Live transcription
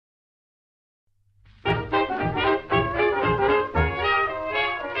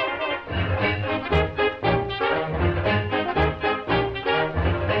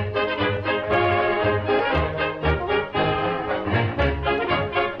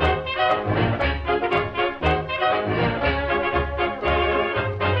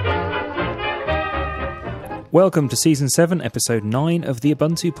Welcome to Season 7, Episode 9 of the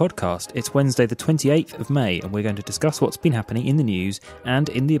Ubuntu podcast. It's Wednesday the 28th of May, and we're going to discuss what's been happening in the news and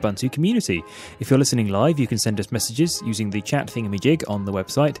in the Ubuntu community. If you're listening live, you can send us messages using the chat thingamajig on the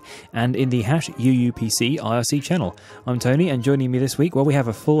website and in the #UUPC IRC channel. I'm Tony, and joining me this week, well, we have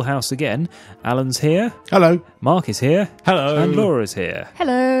a full house again. Alan's here. Hello. Mark is here. Hello. And Laura's here.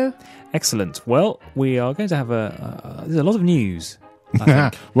 Hello. Excellent. Well, we are going to have there's a lot of news.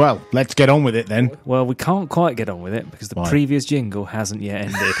 Well, let's get on with it then. Well, we can't quite get on with it because the previous jingle hasn't yet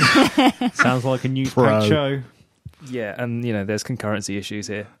ended. Sounds like a news-packed show. Yeah, and, there's concurrency issues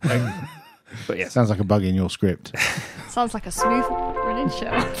here. But yeah. Sounds like a bug in your script. Sounds like a smooth running show.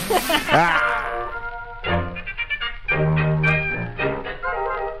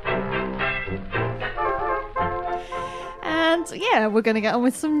 And yeah, we're going to get on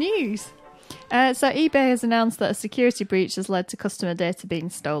with some news. So eBay has announced that a security breach has led to customer data being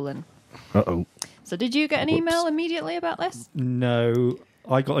stolen. Uh-oh. So did you get an email immediately about this? No,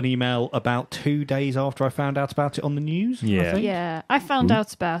 I got an email about 2 days after I found out about it on the news. Yeah. Yeah, I found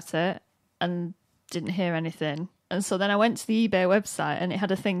out about it and didn't hear anything. And so then I went to the eBay website and it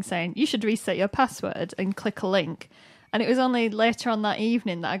had a thing saying, you should reset your password and click a link. And it was only later on that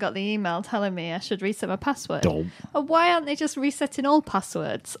evening that I got the email telling me I should reset my password. Oh, why aren't they just resetting all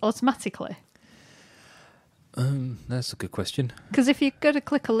passwords automatically? That's a good question. Because if you're going to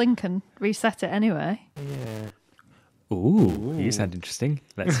click a link and reset it anyway. Yeah. Ooh, you sound interesting.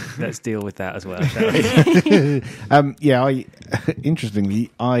 Let's deal with that as well, shall we?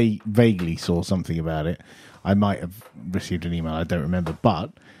 Interestingly, I vaguely saw something about it. I might have received an email, I don't remember,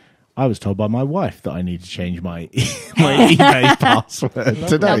 but I was told by my wife that I need to change my eBay password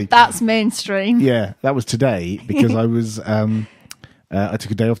today. Now that's mainstream. Yeah, that was today because I was I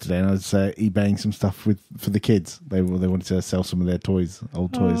took a day off today and I was eBaying some stuff for the kids. They wanted to sell some of their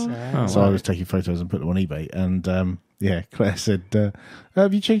old toys. So I was taking photos and put them on eBay. And Claire said,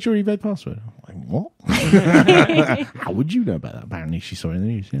 "Have you changed your eBay password?" I'm like, "What? How would you know about that?" Apparently, she saw it in the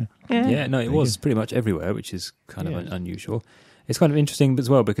news. Yeah. No, it was pretty much everywhere, which is kind of unusual. It's kind of interesting as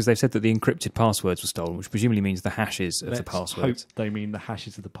well because they've said that the encrypted passwords were stolen, which presumably means the hashes of the passwords. Hope they mean the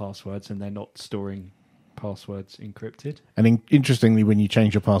hashes of the passwords and they're not storing passwords encrypted. And interestingly, when you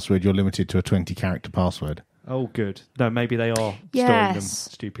change your password, you're limited to a 20-character password. Oh, good. No, maybe they are storing them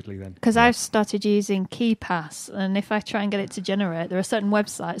stupidly then. Because I've started using KeyPass, and if I try and get it to generate, there are certain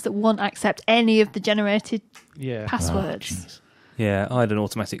websites that won't accept any of the generated passwords. Yeah, I had an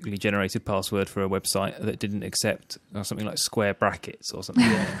automatically generated password for a website that didn't accept something like square brackets or something.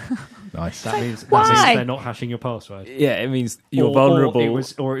 Nice. That means Why? they're not hashing your password. Yeah, it means you're vulnerable.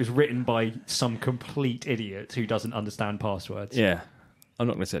 Or it was written by some complete idiot who doesn't understand passwords. Yeah. I'm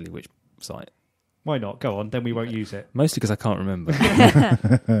not going to tell you which site. Why not? Go on, then we won't use it. Mostly because I can't remember.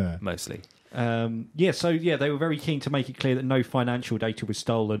 Mostly. They were very keen to make it clear that no financial data was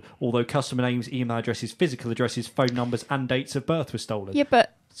stolen, although customer names, email addresses, physical addresses, phone numbers and dates of birth were stolen. Yeah,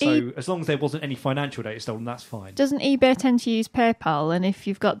 but so as long as there wasn't any financial data stolen, that's fine. Doesn't eBay tend to use PayPal? And if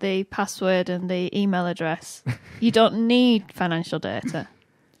you've got the password and the email address, you don't need financial data.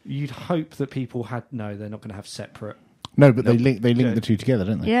 You'd hope that people had... No, they're not going to have separate... No, but they link the two together,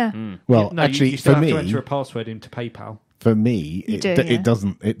 don't they? Yeah. Well, no, actually, you still for have me, to enter a password into PayPal. For me, it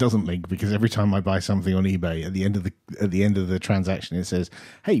doesn't link because every time I buy something on eBay, at the end of the transaction, it says,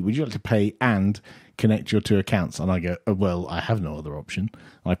 "Hey, would you like to pay and connect your two accounts?" And I go, "Oh, well, I have no other option."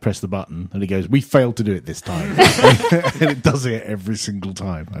 I press the button, and it goes, "We failed to do it this time," and it does it every single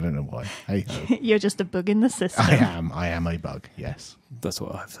time. I don't know why. Hey, you're just a bug in the system. I am a bug. Yes. That's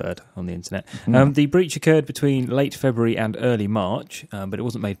what I've heard on the internet. The breach occurred between late February and early March, but it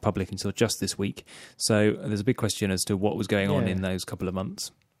wasn't made public until just this week. So there's a big question as to what was going on in those couple of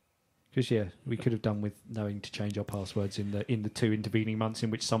months. Because we could have done with knowing to change our passwords in the 2 intervening months in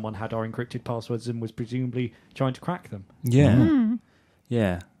which someone had our encrypted passwords and was presumably trying to crack them. Yeah,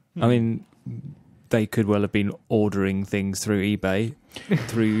 yeah. I mean, they could well have been ordering things through eBay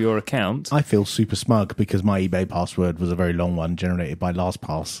through your account. I feel super smug because my eBay password was a very long one generated by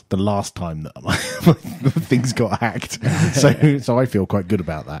LastPass the last time that my things got hacked. So I feel quite good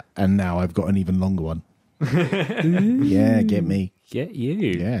about that. And now I've got an even longer one. Yeah, get me. Get you.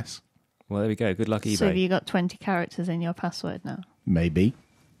 Yes. Well, there we go. Good luck, eBay. So have you got 20 characters in your password now? Maybe.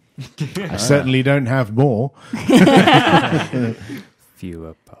 I certainly don't have more.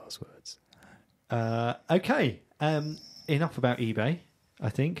 Fewer passwords. Okay. Enough about eBay, I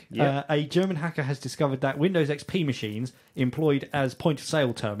think. Yep. A German hacker has discovered that Windows XP machines employed as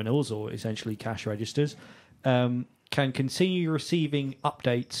point-of-sale terminals, or essentially cash registers, can continue receiving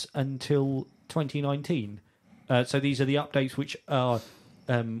updates until 2019. So these are the updates which are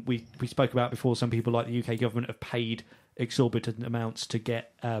we spoke about before, some people like the UK government have paid exorbitant amounts to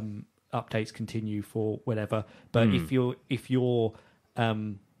get updates continue for whatever. But if your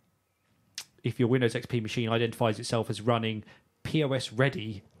Windows XP machine identifies itself as running POS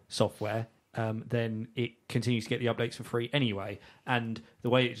ready software, then it continues to get the updates for free anyway. And the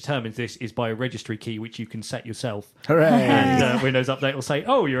way it determines this is by a registry key, which you can set yourself. Hooray! And Windows Update will say,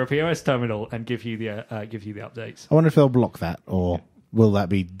 "Oh, you're a POS terminal," and give you the updates. I wonder if they'll block that, or will that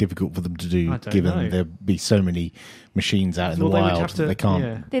be difficult for them to do, I don't given know. there'll be so many machines out in the Well, they would wild have to- they can't.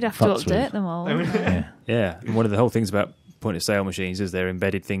 yeah. They'd have to Fucks update with. them all. Yeah, and one of the whole things about point of sale machines is they're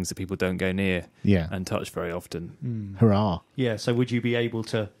embedded things that people don't go near Yeah. and touch very often. Hurrah! Yeah. So would you be able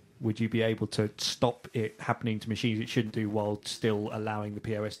to stop it happening to machines it shouldn't do, while still allowing the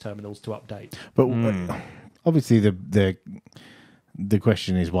POS terminals to update? But obviously, the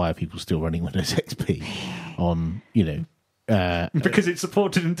question is, why are people still running Windows XP on, Because it's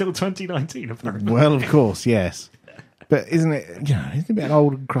supported until 2019, apparently. well, of course, yes. But isn't it a bit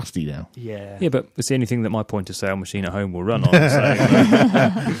old and crusty now? Yeah. Yeah, but it's the only thing that my point of sale machine at home will run on. So,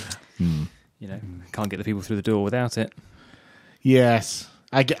 can't get the people through the door without it. Yes.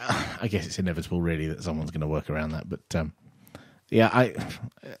 I guess it's inevitable, really, that someone's going to work around that. But,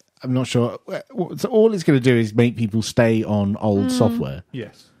 I'm not sure. So all it's going to do is make people stay on old software.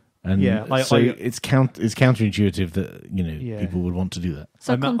 Yes. And Yeah, it's counterintuitive that, people would want to do that.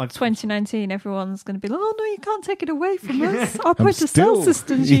 So come 2019, everyone's going to be like, "Oh no, you can't take it away from us. Our point of sale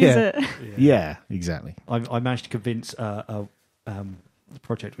systems use it." Yeah, exactly. I managed to convince a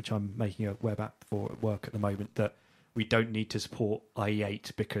project which I'm making a web app for at work at the moment that we don't need to support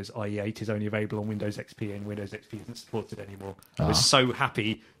IE8 because IE8 is only available on Windows XP and Windows XP isn't supported anymore. I was so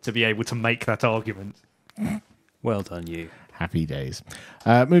happy to be able to make that argument. Well done, you. Happy days.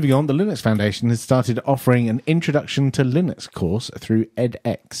 Moving on, the Linux Foundation has started offering an Introduction to Linux course through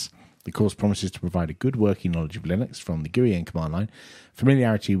edX. The course promises to provide a good working knowledge of Linux from the GUI and command line,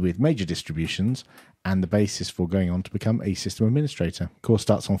 familiarity with major distributions, and the basis for going on to become a system administrator. The course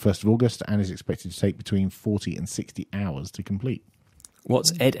starts on 1st of August and is expected to take between 40 and 60 hours to complete.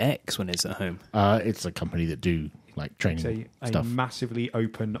 What's edX when it's at home? It's a company that do training It's a stuff. massively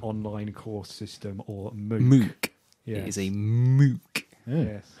open online course system, or MOOC. MOOC. Yes. It is a MOOC.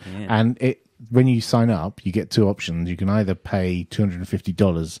 Yes. Yeah. And when you sign up, you get two options. You can either pay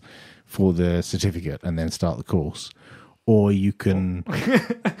 $250 for the certificate and then start the course, or you can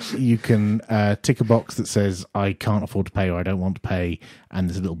tick a box that says I can't afford to pay or I don't want to pay, and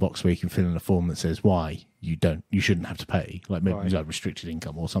there's a little box where you can fill in a form that says why you shouldn't have to pay, like maybe Right. like restricted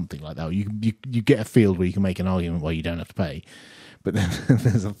income or something like that. Or you get a field where you can make an argument why you don't have to pay. But then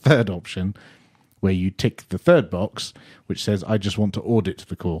there's a third option where you tick the third box which says I just want to audit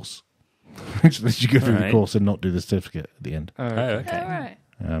the course, which lets you go through the Right. course and not do the certificate at the end. Oh, okay. All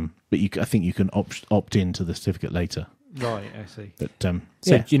right. But I think you can opt into the certificate later. Right, I see. But So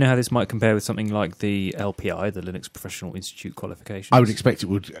yeah, do you know how this might compare with something like the LPI, the Linux Professional Institute qualifications? I would expect it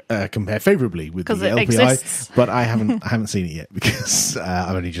would compare favourably with the 'Cause it LPI, exists. but I haven't seen it yet because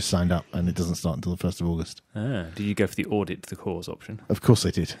I've only just signed up and it doesn't start until the 1st of August. Did you go for the audit the course option? Of course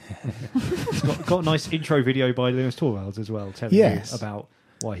I did. It's got a nice intro video by Linus Torvalds as well, telling Yes. you about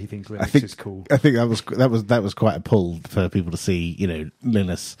why he thinks I Linux think is cool. I think that was quite a pull for people to see,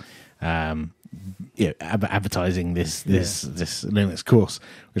 Linus advertising this Linux course,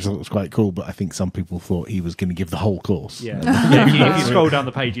 which I thought was quite cool. But I think some people thought he was going to give the whole course. Yeah. If you scroll down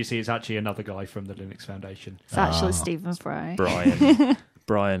the page, you see it's actually another guy from the Linux Foundation. It's actually Stephen Fry.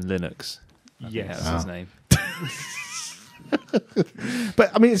 Brian Linux. I think Yes. that's his name.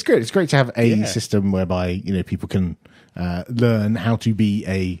 But I mean, it's great. It's great to have a system whereby people can learn how to be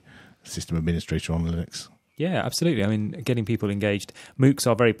a system administrator on Linux. Yeah, absolutely. I mean, getting people engaged. MOOCs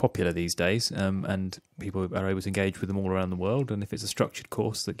are very popular these days, and people are able to engage with them all around the world. And if it's a structured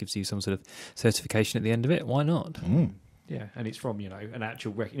course that gives you some sort of certification at the end of it, why not? Yeah, and it's from an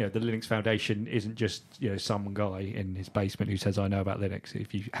actual the Linux Foundation isn't just some guy in his basement who says I know about Linux.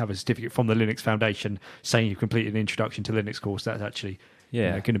 If you have a certificate from the Linux Foundation saying you've completed an introduction to Linux course, that's actually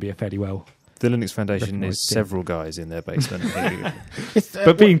going to be a fairly well. The Linux Foundation Recognised is thing. several guys in their basement.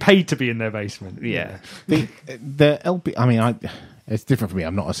 But being paid to be in their basement. Yeah. The LP. I mean, it's different for me.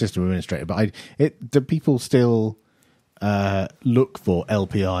 I'm not a system administrator, but do people still look for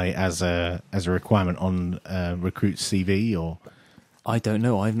LPI as a requirement on recruit's CV or? I don't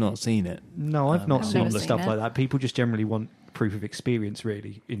know. I've not seen it. No, I've not I've seen never the seen stuff it. like that. People just generally want proof of experience,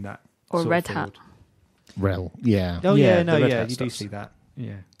 really, in that. Or sort Red of Hat. field. Rel, yeah. Oh Yeah, yeah, no, the Red yeah, Hat you do stuff. see that.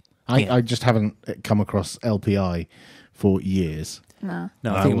 Yeah. I just haven't come across LPI for years. No.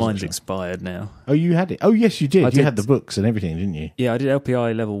 No, I I think wasn't mine's sure. expired now. Oh, you had it. Oh, yes, you did. I You did. had the books and everything, didn't you? Yeah, I did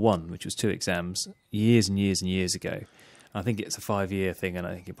LPI level 1, which was 2 exams, years and years and years ago. I think it's a 5-year thing, and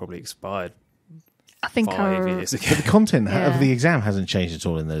I think it probably expired I think 5 years ago. But the content Yeah. of the exam hasn't changed at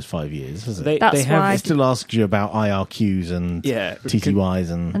all in those 5 years, has it? That's why It still asks you about IRQs and Yeah, TTYs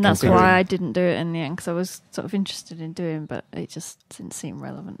and... And that's configuring. why I didn't do it in the end, because I was sort of interested in doing, but it just didn't seem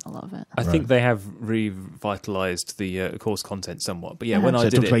relevant, a lot of it. I Right. think they have revitalised the course content somewhat. But yeah, when So I it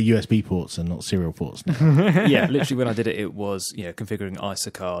did talks it, about USB ports and not serial ports. yeah, literally when I did it, it was configuring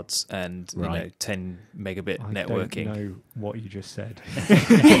ISA cards and Right. 10 megabit I networking. don't know what you just said.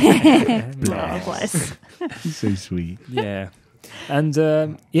 Oh, bless. So sweet. Yeah. And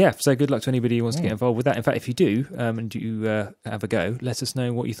so good luck to anybody who wants to get involved with that. In fact, if you do and you have a go, let us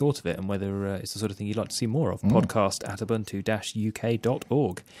know what you thought of it and whether it's the sort of thing you'd like to see more of.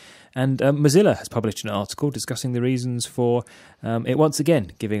 podcast@ubuntu-uk.org. And Mozilla has published an article discussing the reasons for it once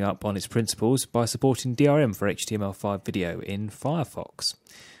again giving up on its principles by supporting DRM for HTML5 video in Firefox.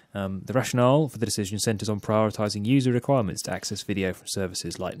 The rationale for the decision centres on prioritising user requirements to access video from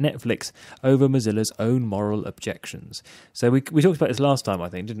services like Netflix over Mozilla's own moral objections. So we talked about this last time, I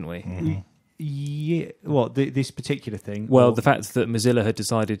think, didn't we? Mm-hmm. Yeah, what this particular thing? Well, or- the fact that Mozilla had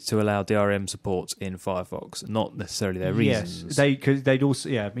decided to allow DRM support in Firefox, not necessarily their reasons. Yes, because they'd also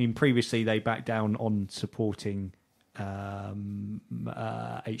previously they backed down on supporting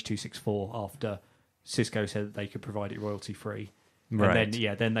H.264 after Cisco said that they could provide it royalty free. Right.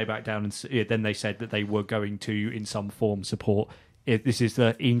 And then they backed down and then they said that they were going to, in some form, support. This is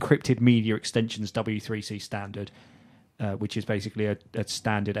the encrypted media extensions W3C standard, which is basically a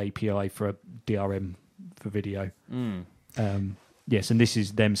standard API for a DRM for video. Yes, and this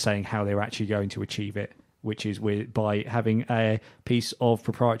is them saying how they're actually going to achieve it, which is by having a piece of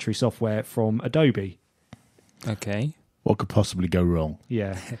proprietary software from Adobe. Okay. What could possibly go wrong?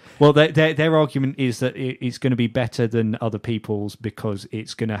 Yeah. Well, their argument is that it's going to be better than other people's because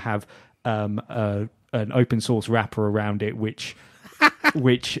it's going to have an open source wrapper around it, which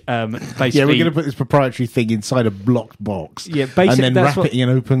basically Yeah, we're going to put this proprietary thing inside a blocked box. Yeah, and basically then that's wrap it in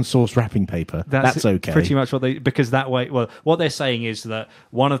open source wrapping paper. That's okay. Pretty much what because that way. Well, what they're saying is that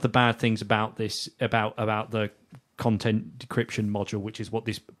one of the bad things about this about the content decryption module, which is what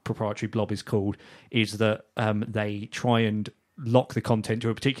this proprietary blob is called, is that they try and lock the content to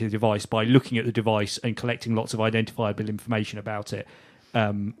a particular device by looking at the device and collecting lots of identifiable information about it.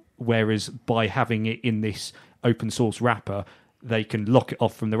 Whereas by having it in this open source wrapper, they can lock it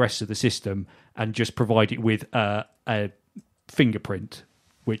off from the rest of the system and just provide it with a fingerprint,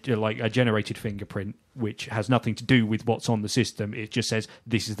 which like a generated fingerprint, which has nothing to do with what's on the system. It just says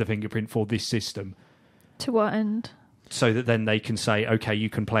this is the fingerprint for this system. To what end? So that then they can say, okay, you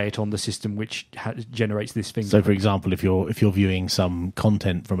can play it on the system which generates this fingerprint. So, for example, if you're viewing some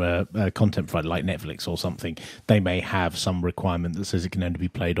content from a content provider like Netflix or something, they may have some requirement that says it can only be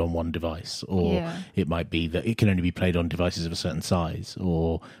played on one device, or it might be that it can only be played on devices of a certain size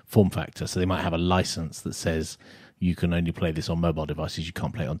or form factor. So they might have a license that says you can only play this on mobile devices, you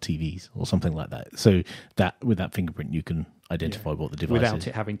can't play it on TVs or something like that. So that with that fingerprint, you can identify what the device without is.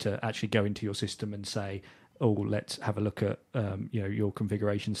 it having to actually go into your system and say, oh, let's have a look at your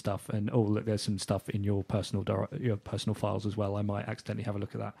configuration stuff, and oh, look, there's some stuff in your personal files as well. I might accidentally have a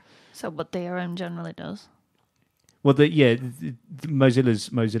look at that. So what DRM generally does. Well,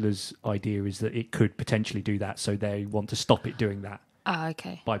 Mozilla's idea is that it could potentially do that, so they want to stop it doing that.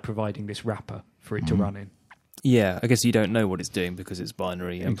 Okay. By providing this wrapper for it to run in. Yeah, I guess you don't know what it's doing because it's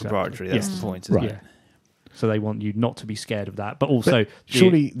binary and proprietary. That's the point, isn't it? Yeah. So they want you not to be scared of that, but also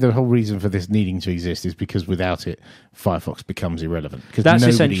surely the whole reason for this needing to exist is because without it, Firefox becomes irrelevant because that's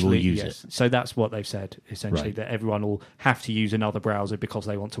nobody essentially will use it. So that's what they've said essentially, Right. that everyone will have to use another browser because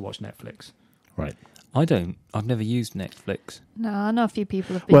they want to watch Netflix. Right. I've never used Netflix. No, I know a few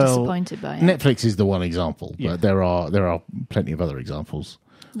people have been disappointed by it. Netflix is the one example, Yeah. but there are plenty of other examples.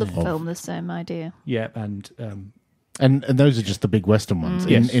 The film, the same idea. Yeah, and those are just the big Western ones.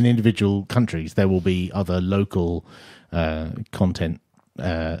 Yes. In individual countries, there will be other local content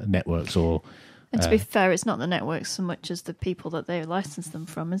networks or. And to be fair, it's not the networks so much as the people that they license them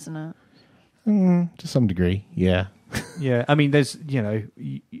from, isn't it? To some degree, yeah. yeah, I mean, there's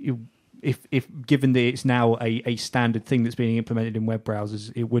if given that it's now a standard thing that's being implemented in web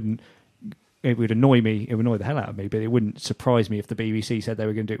browsers, it would annoy me. It would annoy the hell out of me, but it wouldn't surprise me if the BBC said they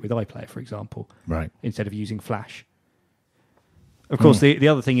were going to do it with iPlayer, for example, Right. instead of using Flash. Of course, the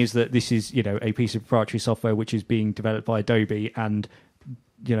other thing is that this is a piece of proprietary software which is being developed by Adobe, and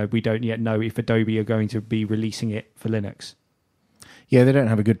we don't yet know if Adobe are going to be releasing it for Linux. Yeah, they don't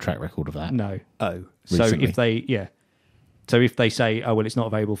have a good track record of that. No. Oh, So recently. if they So if they say, oh, well, it's not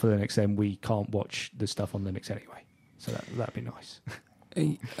available for Linux, then we can't watch the stuff on Linux anyway. So that'd be nice.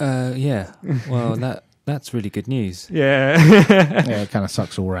 Yeah. Well, that's really good news. Yeah. Yeah, it kind of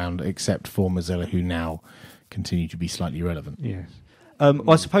sucks all around, except for Mozilla, who now continue to be slightly relevant. Yes.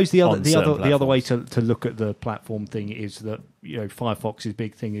 I suppose the other way platforms. to look at the platform thing is that Firefox's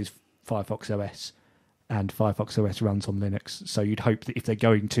big thing is Firefox OS, and Firefox OS runs on Linux. So you'd hope that if they're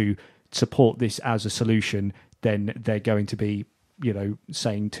going to support this as a solution, then they're going to be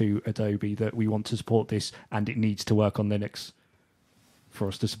saying to Adobe that we want to support this and it needs to work on Linux for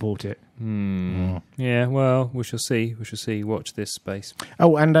us to support it. Yeah, well, we shall see. Watch this space.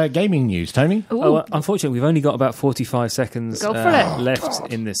 Oh, and gaming news, Tony. Unfortunately, we've only got about 45 seconds Go for it.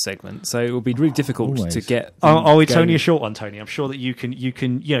 left in this segment, so it will be really difficult Always. to get. It's only a short one, Tony. I'm sure that you can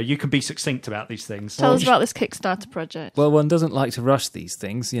be succinct about these things. Tell us about this Kickstarter project. Well, one doesn't like to rush these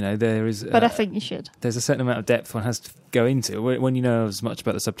things. There is. But I think you should. There's a certain amount of depth one has to go into. When you know as much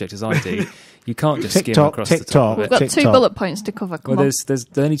about the subject as I do, you can't just skim TikTok, across the top TikTok. of We've it. got TikTok. 2 bullet points to cover. Come Well, on. there's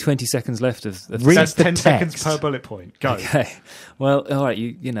only 20 seconds left of Read That's the 10 seconds text. per bullet point. Go. Okay. Well, all right.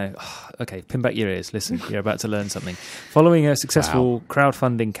 Okay. Pin back your ears. Listen, you're about to learn something. Following a successful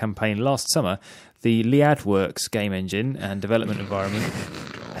crowdfunding campaign last summer, the LiadWorks game engine and development environment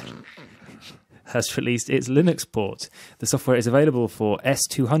has released its Linux port. The software is available for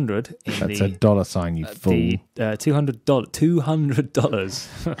S200 in That's the a $, you fool. the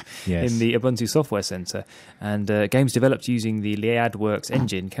 $200 Yes. in the Ubuntu Software Center, and games developed using the LiadWorks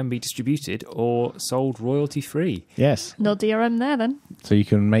engine can be distributed or sold royalty free Yes. No DRM there then. So you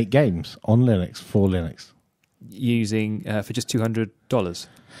can make games on Linux for Linux. using for just $200.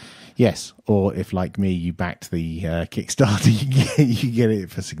 Yes, or if, like me, you backed the Kickstarter, you get it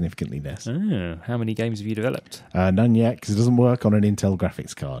for significantly less. Oh, how many games have you developed? None yet, because it doesn't work on an Intel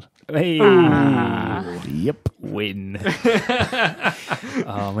graphics card. Hey, Yep. win!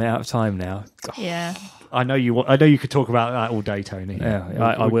 Oh, we're out of time now. Yeah. I know you could talk about that all day, Tony.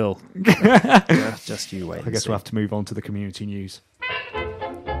 Yeah, I will. Just you wait. I guess we'll have to move on to the community news.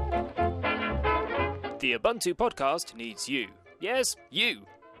 The Ubuntu podcast needs you. Yes, you.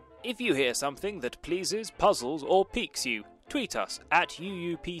 If you hear something that pleases, puzzles, or piques you, tweet us at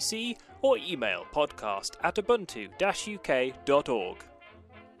UUPC or email podcast@ubuntu-uk.org.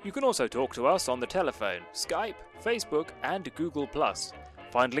 You can also talk to us on the telephone, Skype, Facebook, and Google+.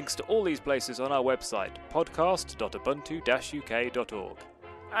 Find links to all these places on our website, podcast.ubuntu-uk.org.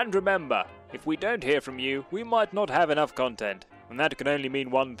 And remember, if we don't hear from you, we might not have enough content, and that can only mean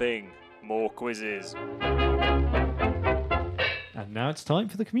one thing: more quizzes. And now it's time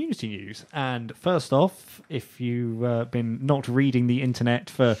for the community news. And first off, if you've been not reading the internet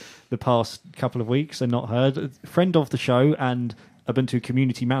for the past couple of weeks and not heard, a friend of the show and Ubuntu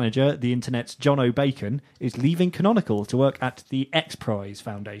community manager, the internet's John O'Bacon, is leaving Canonical to work at the X Prize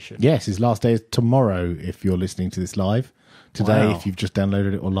Foundation. Yes, his last day is tomorrow if you're listening to this live. Today, Wow. if you've just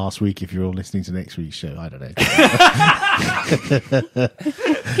downloaded it, or last week if you're all listening to next week's show. I don't know.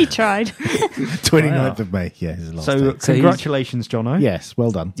 He tried. 29th of May. Yeah, his last So day. congratulations, Jono. Yes,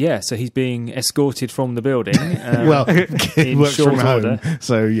 well done. Yeah, so he's being escorted from the building. Well, in works short from home, order.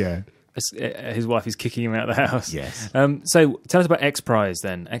 so yeah. His wife is kicking him out of the house. Yes. So tell us about X Prize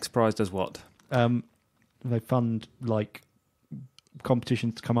then. X Prize does what? They fund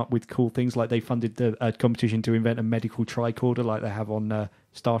competitions to come up with cool things. Like they funded the competition to invent a medical tricorder, like they have on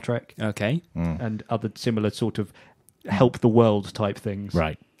Star Trek, Okay. and other similar sort of help the world type things.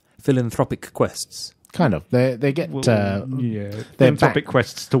 Right. Philanthropic quests. Kind of. They get... Yeah, they're philanthropic back.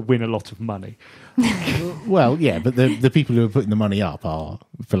 quests to win a lot of money. Well, yeah, but the people who are putting the money up are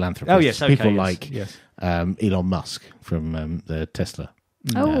philanthropists. Oh yes, okay, People yes, like yes. Elon Musk from the Tesla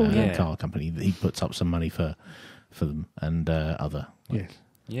yeah. car company. He puts up some money for them, and other Yes.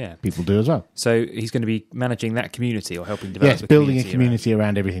 Yeah. people do as well. So he's going to be managing that community or helping develop Yes, the building a community community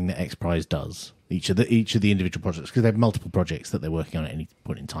around everything that X Prize does. Each of the individual projects, because they have multiple projects that they're working on at any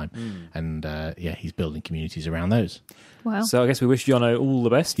point in time, and he's building communities around those. Wow. So I guess we wish Jono all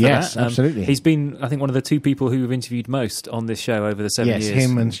the best for Yes, that. absolutely. He's been, I think, one of the two people who have interviewed most on this show over the 7 Yes, years.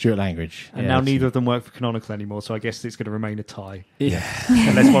 him and Stuart Langridge. And Yeah, now neither of them work for Canonical anymore, so I guess it's going to remain a tie. Yeah.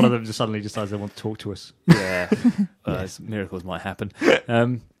 Unless one of them just suddenly decides they want to talk to us. Yeah. Miracles might happen.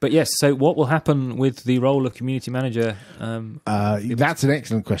 But yes, so what will happen with the role of community manager? That's an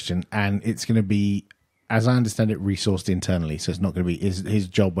excellent question, and it's going to be, as I understand it, resourced internally. So it's not going to be his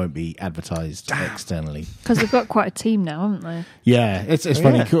job won't be advertised externally. Because they've got quite a team now, haven't they? Yeah, it's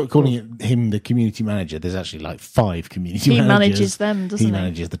funny calling him the community manager. There's actually like 5 community He managers. manages them, doesn't he? He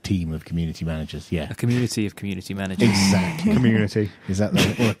manages the team of community managers. Yeah, A community of community managers. exactly. Community. Is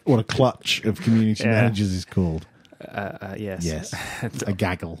that what a clutch of community managers is called? Yes. A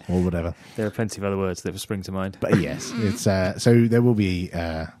gaggle or whatever. There are plenty of other words that will spring to mind. But yes, it's so there will be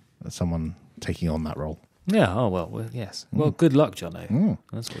someone taking on that role. Yeah, yes. Well, good luck, Jono.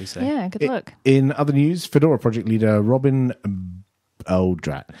 That's what we say. Yeah, good luck. In other news, Fedora project leader Robin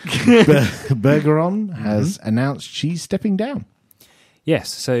Bergeron has announced she's stepping down.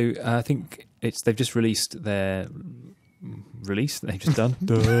 Yes, so I think they've just released their release that they've just done.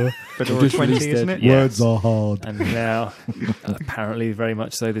 Fedora 20, isn't it? Words are hard. And now, apparently very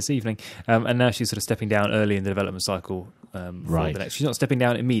much so this evening, and now she's sort of stepping down early in the development cycle. Right. For the next. She's not stepping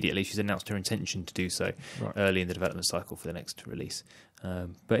down immediately. She's announced her intention to do so early in the development cycle for the next release.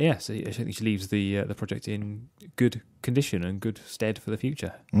 But yeah, so I think she leaves the project in good condition and good stead for the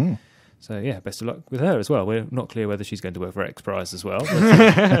future. So yeah, best of luck with her as well. We're not clear whether she's going to work for X Prize as well.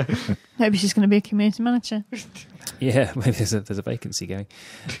 But, Maybe she's going to be a community manager. yeah, maybe there's a vacancy going.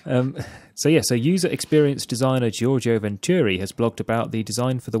 So user experience designer Giorgio Venturi has blogged about the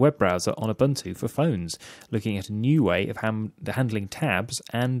design for the web browser on Ubuntu for phones, looking at a new way of handling tabs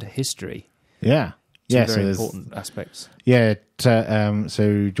and history. Yeah. Two very important aspects. Yeah,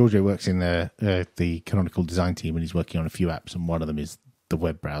 so Giorgio works in the Canonical design team, and he's working on a few apps, and one of them is the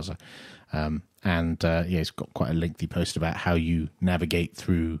web browser. He's got quite a lengthy post about how you navigate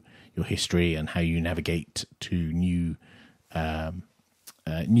through your history and how you navigate to new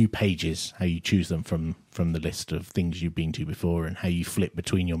pages, how you choose them from the list of things you've been to before, and how you flip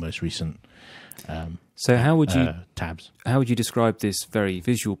between your most recent so how would you tabs. How would you describe this very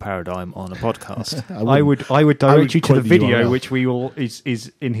visual paradigm on a podcast? I would direct you to the quote the video, URL. which we will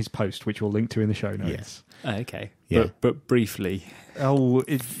is in his post, which we'll link to in the show notes. Yes. Okay, Yeah. but briefly.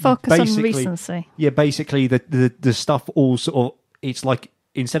 Focus on recency. Yeah, basically the stuff all sort of, it's like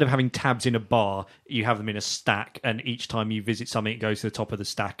instead of having tabs in a bar, you have them in a stack, and each time you visit something, it goes to the top of the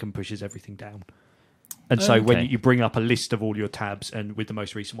stack and pushes everything down. And so when you bring up a list of all your tabs, and with the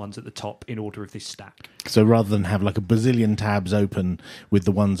most recent ones at the top in order of this stack. So rather than have like a bazillion tabs open with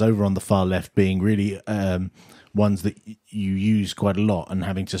the ones over on the far left being really ones that you use quite a lot, and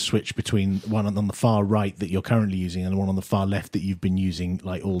having to switch between one on the far right that you're currently using and one on the far left that you've been using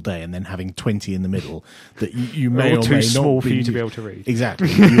like all day, and then having 20 in the middle that you may or too may not small for be you to be able to read. Exactly.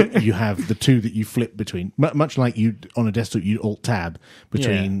 you have the two that you flip between, much like you on a desktop you alt tab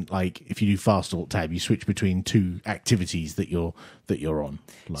between, like if you do fast alt tab, you switch between two activities that you're on.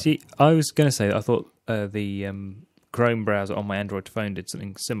 Like. See, I was going to say that I thought the Chrome browser on my Android phone did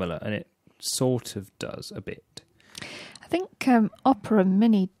something similar, and it sort of does a bit. I think Opera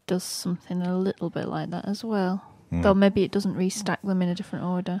Mini does something a little bit like that as well. Though maybe it doesn't restack them in a different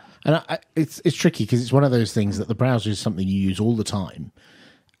order. And it's tricky because it's one of those things that the browser is something you use all the time,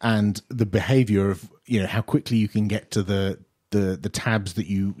 and the behavior of how quickly you can get to the tabs that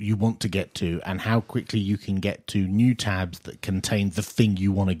you want to get to, and how quickly you can get to new tabs that contain the thing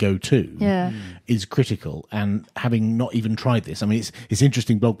you want to go to is critical. And having not even tried this, I mean, it's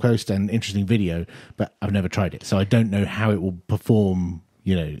interesting blog post and interesting video, but I've never tried it, so I don't know how it will perform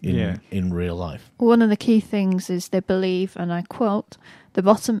in real life. One of the key things is they believe, and I quote, "The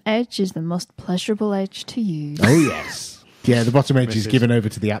bottom edge is the most pleasurable edge to use." Oh yes. Yeah, the bottom edge is given over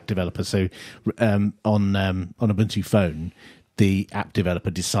to the app developer. So on Ubuntu phone, the app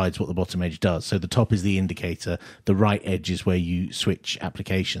developer decides what the bottom edge does. So the top is the indicator, the right edge is where you switch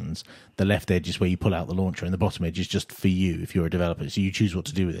applications, the left edge is where you pull out the launcher, and the bottom edge is just for you if you're a developer. So you choose what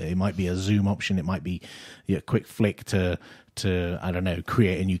to do with it. It might be a zoom option, it might be a quick flick to I don't know,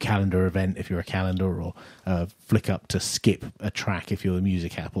 create a new calendar event if you're a calendar, or flick up to skip a track if you're a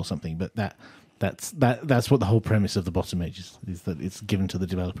music app or something. But that's what the whole premise of the bottom edge is that it's given to the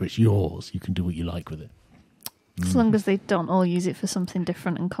developer. It's yours. You can do what you like with it. As long as they don't all use it for something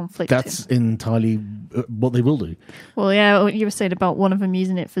different and conflicting. That's entirely what they will do. Well, yeah, what you were saying about one of them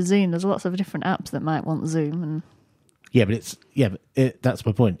using it for Zoom. There's lots of different apps that might want Zoom, and that's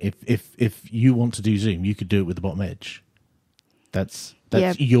my point. If you want to do Zoom, you could do it with the bottom edge. That's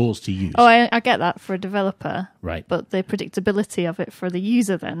yours to use. Oh, I get that for a developer, right? But the predictability of it for the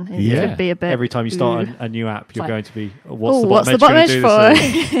user then could be a bit. Every time you start a new app, you're going to be, what's the bottom edge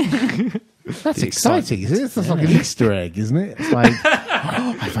for? That's exciting. It's like an Easter egg, isn't it? It's like,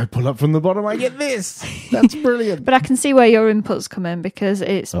 if I pull up from the bottom, I get this. That's brilliant. But I can see where your inputs come in, because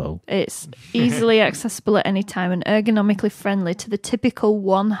it's easily accessible at any time and ergonomically friendly to the typical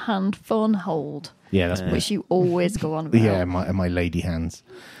one-hand phone hold. Yeah, that's which you always go on about. Yeah, my lady hands.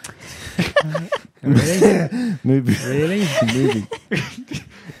 Really? Moving.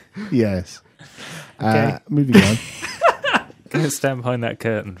 Yes. Okay. Moving on. Going to stand behind that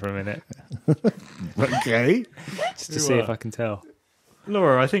curtain for a minute. Okay. Just to see if I can tell.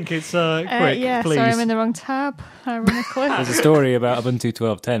 Laura, I think it's quick, yeah, please. sorry, I'm in the wrong tab, ironically. There's a story about Ubuntu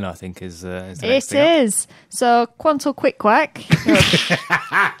 12.10, I think, is the next It thing up. is. So, Quantal Quick Quack, or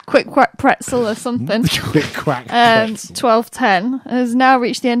Quick Quack Pretzel or something, Quick quack. pretzel. 12.10, has now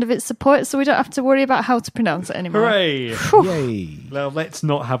reached the end of its support, so we don't have to worry about how to pronounce it anymore. Hooray! Yay. Well, let's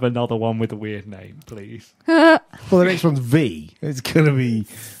not have another one with a weird name, please. Well, the next one's V. It's going to be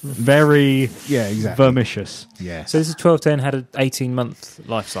Very yeah, exactly. vermicious. Yeah. So this is 12.10, had an 18-month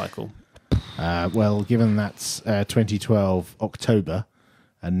life cycle. Well, given that's 2012 October,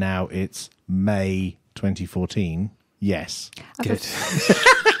 and now it's May 2014. Yes, Good.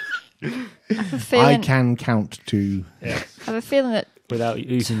 I have a I feeling, can count to. I have a feeling that Without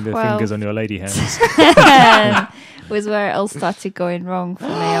using the 12. fingers on your lady hands. was where it all started going wrong for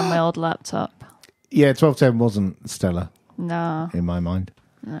me on my old laptop. Yeah, 1210 wasn't stellar No, in my mind.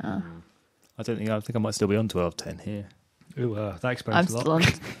 no. I think I might still be on 12.10 here. Ooh, that I'm explains a lot. still on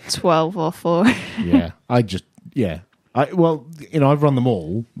 12 or 4. Yeah, I've run them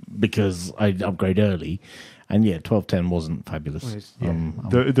all because I upgrade early, and yeah, 1210 wasn't fabulous. Well,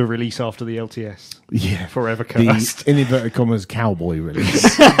 it's- the release after the LTS. Yeah, Forever cursed. the in inverted commas cowboy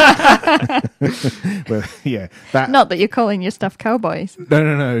release. Well, yeah, that Not that you're calling your stuff cowboys.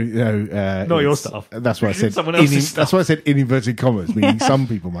 no. Not your it's- stuff. That's why I said Someone else's stuff. That's why I said in inverted commas. Meaning some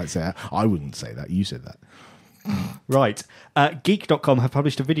people might say that. I wouldn't say that. You said that. Right. Geek.com have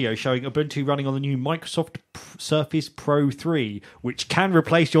published a video showing Ubuntu running on the new Microsoft Surface Pro 3, which can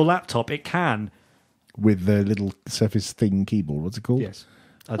replace your laptop. It can. With the little Surface thing keyboard. What's it called? Yes.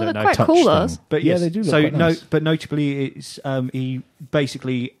 I Well, don't they're know. quite cool, thing. those. But yeah, yes, they do look so quite nice. but notably, it's he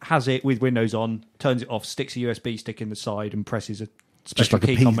basically has it with Windows on, turns it off, sticks a USB stick in the side, and presses a special like a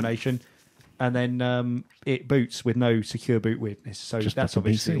key P- combination, and then it boots with no secure boot witness. So Just that's like a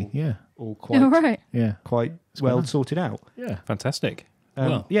obviously PC. Yeah, all quite All right. yeah, quite quite well nice. sorted out. yeah. Fantastic.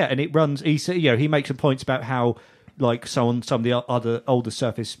 Yeah, and it runs. He makes some points about how, like, on some of the other older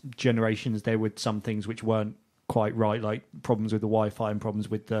Surface generations, there were some things which weren't quite right, like problems with the Wi-Fi and problems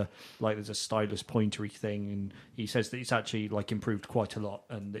with there's a stylus pointery thing, and he says that it's actually like improved quite a lot,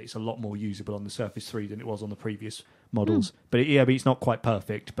 and it's a lot more usable on the Surface 3 than it was on the previous models. But it's not quite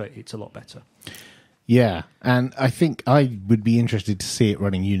perfect, but it's a lot better. Yeah, and I think I would be interested to see it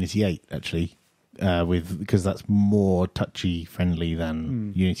running Unity 8 actually, because that's more touchy friendly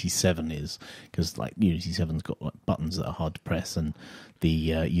than Unity 7 is. Because like Unity 7's got like buttons that are hard to press, and the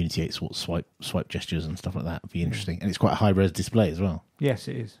Unity 8 sort of swipe gestures and stuff like that would be interesting. And it's quite a high res display as well. Yes,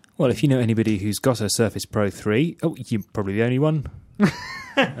 it is. Well, if you know anybody who's got a Surface Pro 3, you're probably the only one.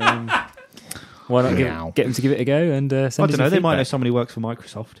 Why not get them to give it a go and send I us don't some know. They might know feedback? somebody who works for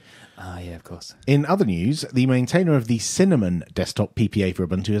Microsoft. Ah, yeah, of course. In other news, the maintainer of the Cinnamon desktop PPA for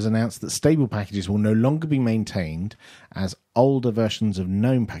Ubuntu has announced that stable packages will no longer be maintained, as older versions of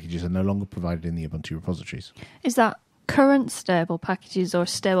GNOME packages are no longer provided in the Ubuntu repositories. Is that current stable packages or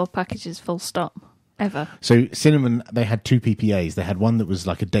stable packages full stop? Ever? So Cinnamon, they had two PPAs. They had one that was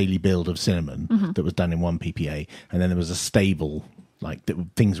like a daily build of Cinnamon that was done in one PPA, and then there was a stable, like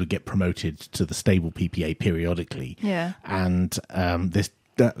things would get promoted to the stable PPA periodically. Yeah. And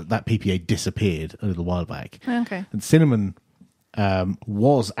that PPA disappeared a little while back. Okay. And Cinnamon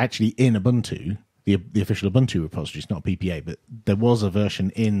was actually in Ubuntu, the official Ubuntu repository. It's not a PPA, but there was a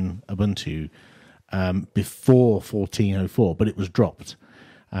version in Ubuntu before 14.04, but it was dropped.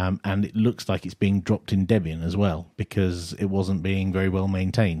 And it looks like it's being dropped in Debian as well, because it wasn't being very well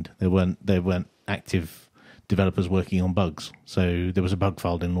maintained. There weren't active developers working on bugs. So there was a bug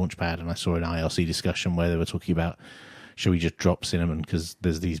filed in Launchpad, and I saw an IRC discussion where they were talking about, should we just drop Cinnamon because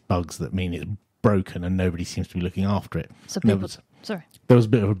there's these bugs that mean it's broken and nobody seems to be looking after it. So And people... Sorry. there was a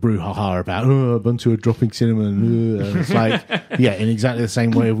bit of a brouhaha about Ubuntu are dropping Cinnamon. And it's like, yeah, in exactly the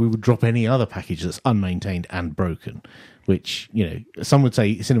same way we would drop any other package that's unmaintained and broken. Which, some would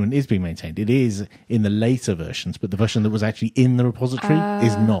say Cinnamon is being maintained. It is in the later versions, but the version that was actually in the repository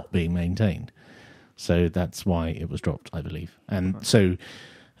is not being maintained. So that's why it was dropped, I believe. And so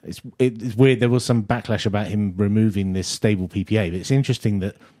it's weird. There was some backlash about him removing this stable PPA, but it's interesting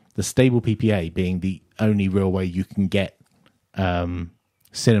that the stable PPA being the only real way you can get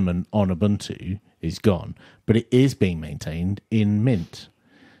Cinnamon on Ubuntu is gone, but it is being maintained in Mint.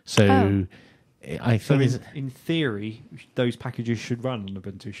 So I So think in theory, those packages should run on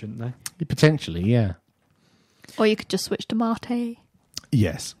Ubuntu, shouldn't they? potentially, yeah. Or you could just switch to Mate.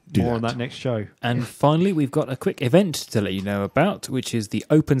 Yes, do More on that next show. And finally, we've got a quick event to let you know about, which is the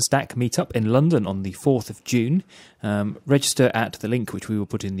OpenStack meetup in London on the 4th of June. Register at the link which we will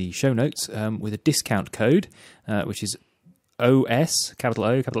put in the show notes with a discount code, which is OS, capital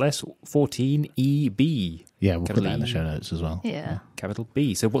O, capital S, 14EB. Yeah, we'll put Capital that in the E. show notes as well. Yeah. Capital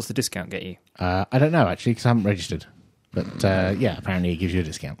B. So what's the discount get you? I don't know, actually, because I haven't registered. But yeah, apparently it gives you a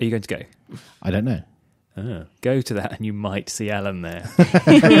discount. Are you going to go? I don't know. Oh, go to that and you might see Alan there.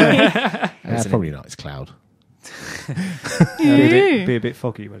 Probably not. It's cloud. Be a bit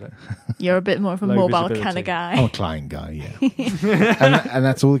foggy with it. You're a bit more of a Low mobile visibility. kind of guy. I'm a client guy, yeah. and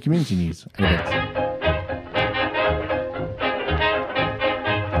that's all the community news. Anyway.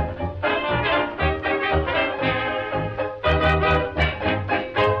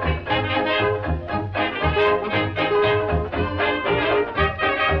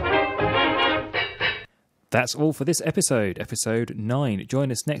 That's all for this episode, episode 9. Join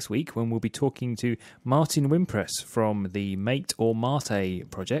us next week when we'll be talking to Martin Wimpress from the Mate or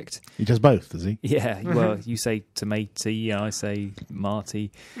Mate project. He does both, does he? Yeah, well, you say tomatey, I say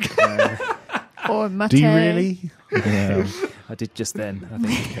Marty. Or Mate. Do you really? Yeah. I did just then, I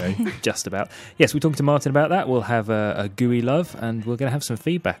think. Okay. Just about. Yes, we're talking to Martin about that. We'll have a gooey love and we're going to have some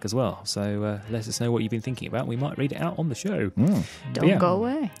feedback as well. So let us know what you've been thinking about. We might read it out on the show. Don't go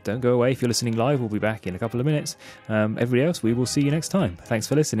away. Don't go away. If you're listening live, we'll be back in a couple of minutes. Everybody else, we will see you next time. Thanks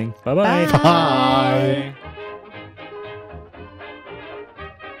for listening. Bye-bye. Bye. Bye.